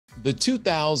The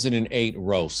 2008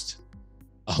 roast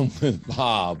with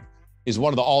Bob is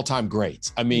one of the all-time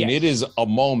greats. I mean, It is a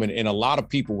moment, and a lot of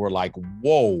people were like,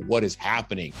 whoa, what is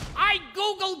happening? I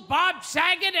Googled Bob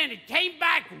Saget, and it came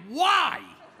back, why?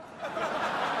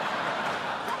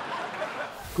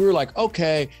 We were like,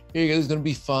 okay, here it's going to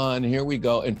be fun. Here we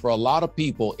go. And for a lot of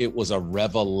people, it was a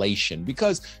revelation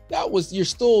because you're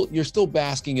still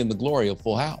basking in the glory of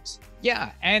Full House.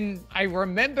 Yeah, and I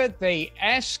remember they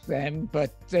asked them,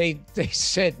 but they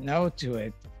said no to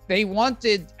it. They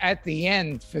wanted at the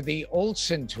end for the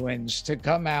Olsen twins to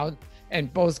come out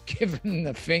and both give him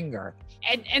the finger.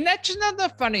 And that's another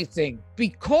funny thing,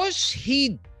 because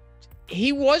he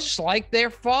was like their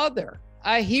father.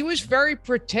 He was very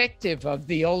protective of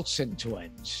the Olsen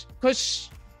twins because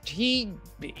he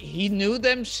knew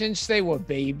them since they were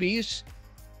babies,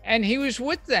 and he was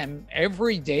with them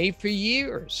every day for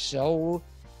years. So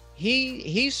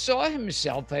he saw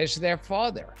himself as their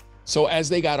father. So as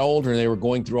they got older and they were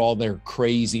going through all their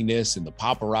craziness and the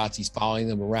paparazzi's following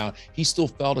them around, he still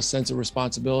felt a sense of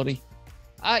responsibility?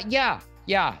 Yeah.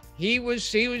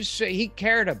 He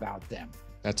cared about them.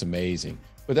 That's amazing.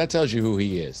 But that tells you who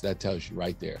he is. That tells you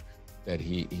right there that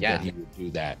he would do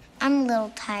that. I'm a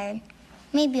little tired.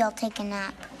 Maybe I'll take a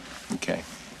nap. Okay.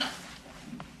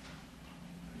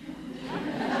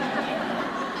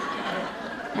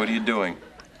 What are you doing?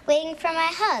 Waiting for my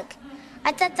hug.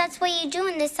 I thought that's what you do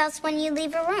in this house when you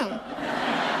leave a room.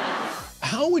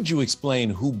 How would you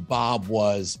explain who Bob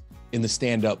was in the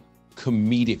stand-up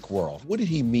comedic world? What did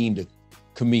he mean to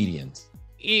comedians?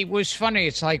 It was funny.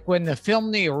 It's like when the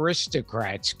film The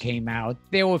Aristocrats came out,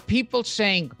 there were people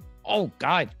saying, oh,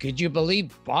 God, could you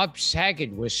believe Bob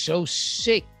Saget was so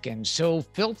sick and so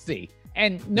filthy?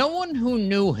 And no one who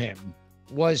knew him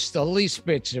was the least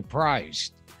bit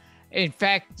surprised. In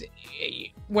fact,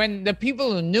 when the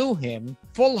people who knew him,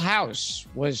 Full House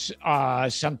was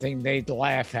something they'd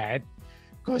laugh at,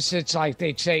 because it's like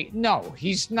they'd say, no,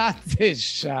 he's not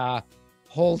this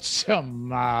wholesome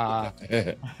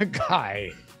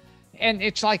guy. And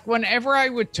it's like whenever I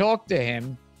would talk to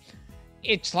him,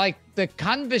 it's like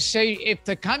if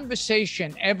the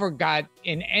conversation ever got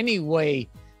in any way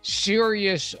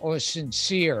serious or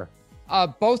sincere,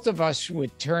 both of us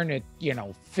would turn it,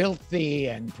 filthy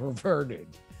and perverted.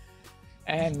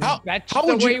 And that's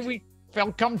the way we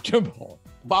felt comfortable.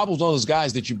 Bob was one of those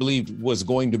guys that you believed was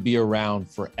going to be around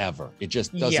forever. It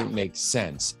just doesn't make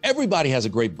sense. Everybody has a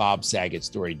great Bob Saget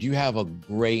story. Do you have a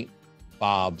great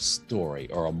Bob story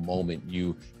or a moment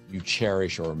you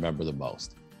cherish or remember the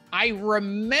most? I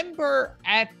remember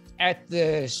at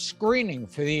the screening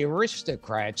for The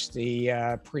Aristocrats,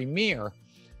 the premiere,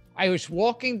 I was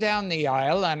walking down the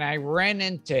aisle and I ran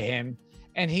into him,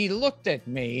 and he looked at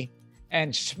me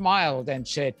and smiled and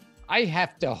said, I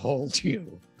have to hold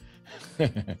you.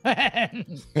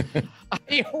 And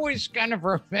I always kind of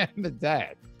remembered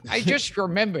that. I just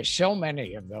remember so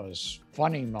many of those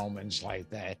funny moments like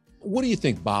that. What do you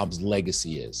think Bob's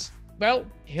legacy is? Well,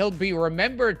 he'll be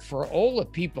remembered for all the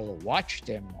people who watched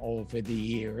him over the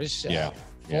years.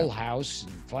 Full House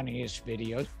and funniest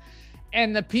videos.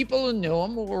 And the people who knew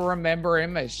him will remember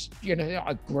him as,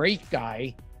 a great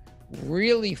guy,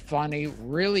 really funny,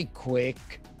 really quick.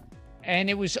 And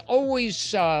it was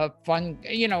always fun,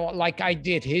 like I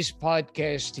did his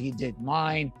podcast, he did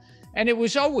mine. And it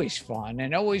was always fun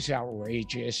and always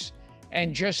outrageous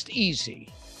and just easy.